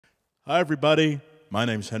Hi everybody, my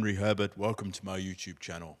name's Henry Herbert. Welcome to my YouTube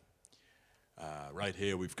channel. Right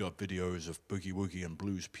here we've got videos of boogie woogie and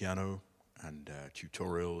blues piano and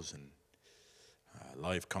tutorials and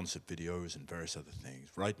live concert videos and various other things.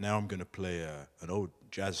 Right now I'm going to play an old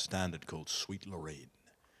jazz standard called Sweet Lorraine,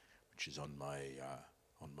 which is on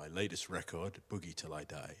my latest record, Boogie Till I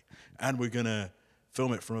Die. And we're going to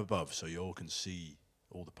film it from above so you all can see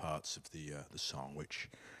all the parts of the song, which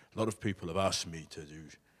a lot of people have asked me to do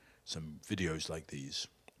some videos like these,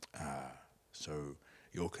 so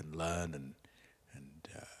you all can learn and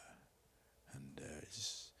a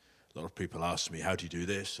lot of people ask me, how do you do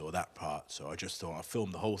this or that part? So I just thought I'll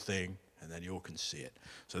film the whole thing and then you all can see it.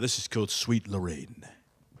 So this is called Sweet Lorraine.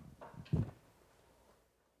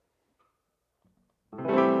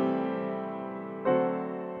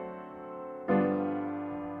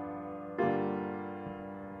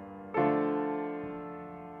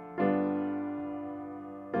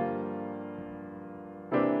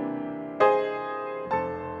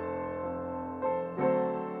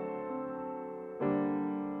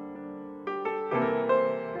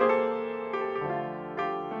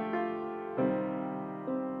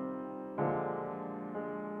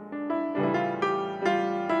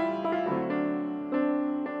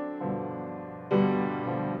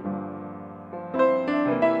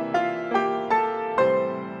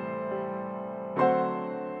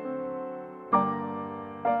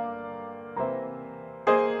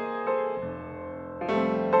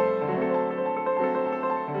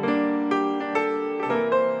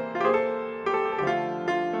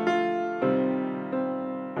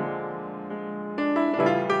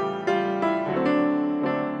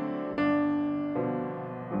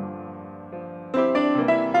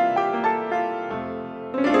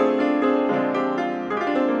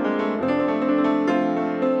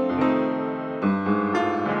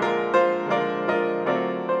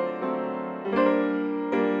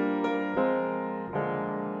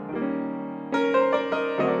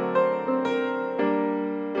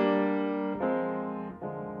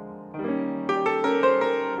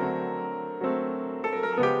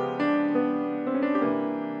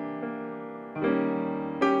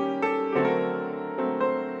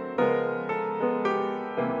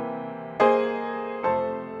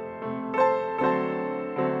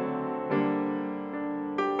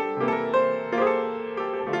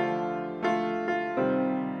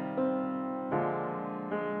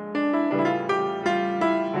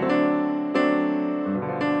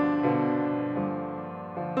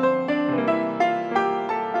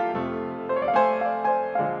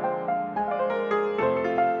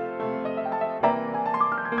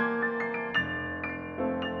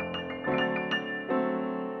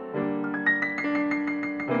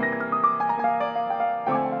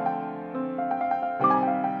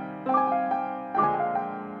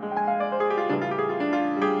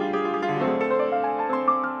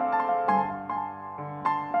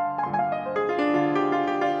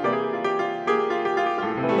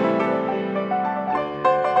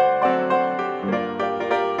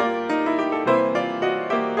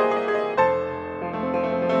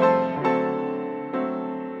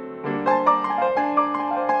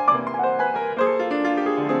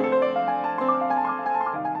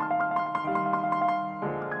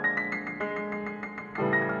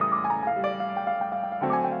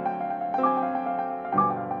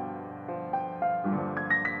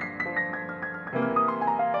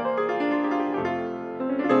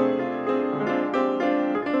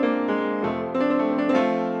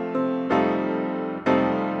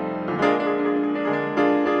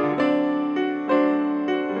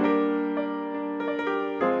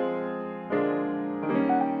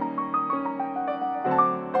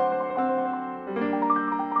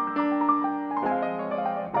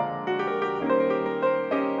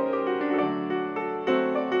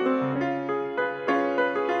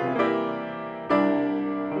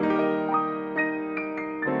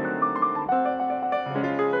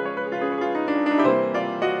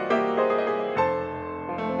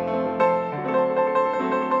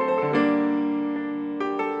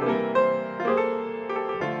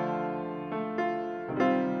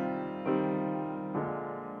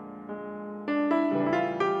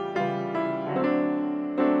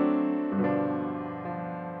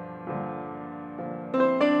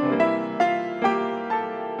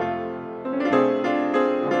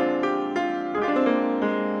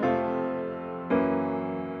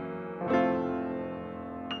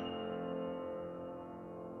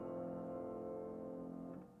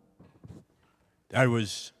 That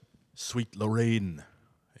was Sweet Lorraine,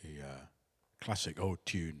 a classic old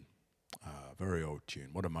tune, very old tune,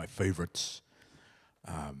 one of my favorites.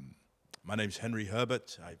 My name's Henry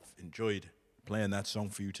Herbert. I've enjoyed playing that song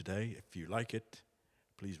for you today. If you like it,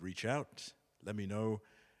 please reach out. Let me know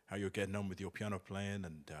how you're getting on with your piano playing.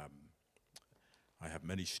 And I have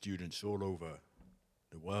many students all over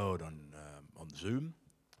the world on Zoom.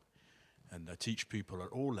 And I teach people at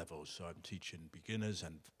all levels. So I'm teaching beginners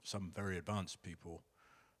and some very advanced people.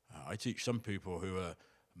 I teach some people who are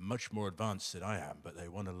much more advanced than I am, but they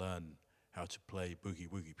want to learn how to play boogie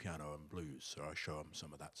woogie piano and blues. So I show them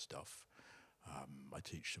some of that stuff. I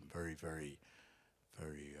teach some very, very,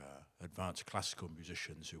 very advanced classical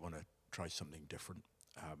musicians who want to try something different.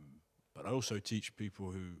 But I also teach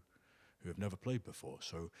people who have never played before.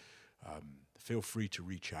 So feel free to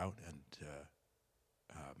reach out, and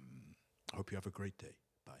I hope you have a great day.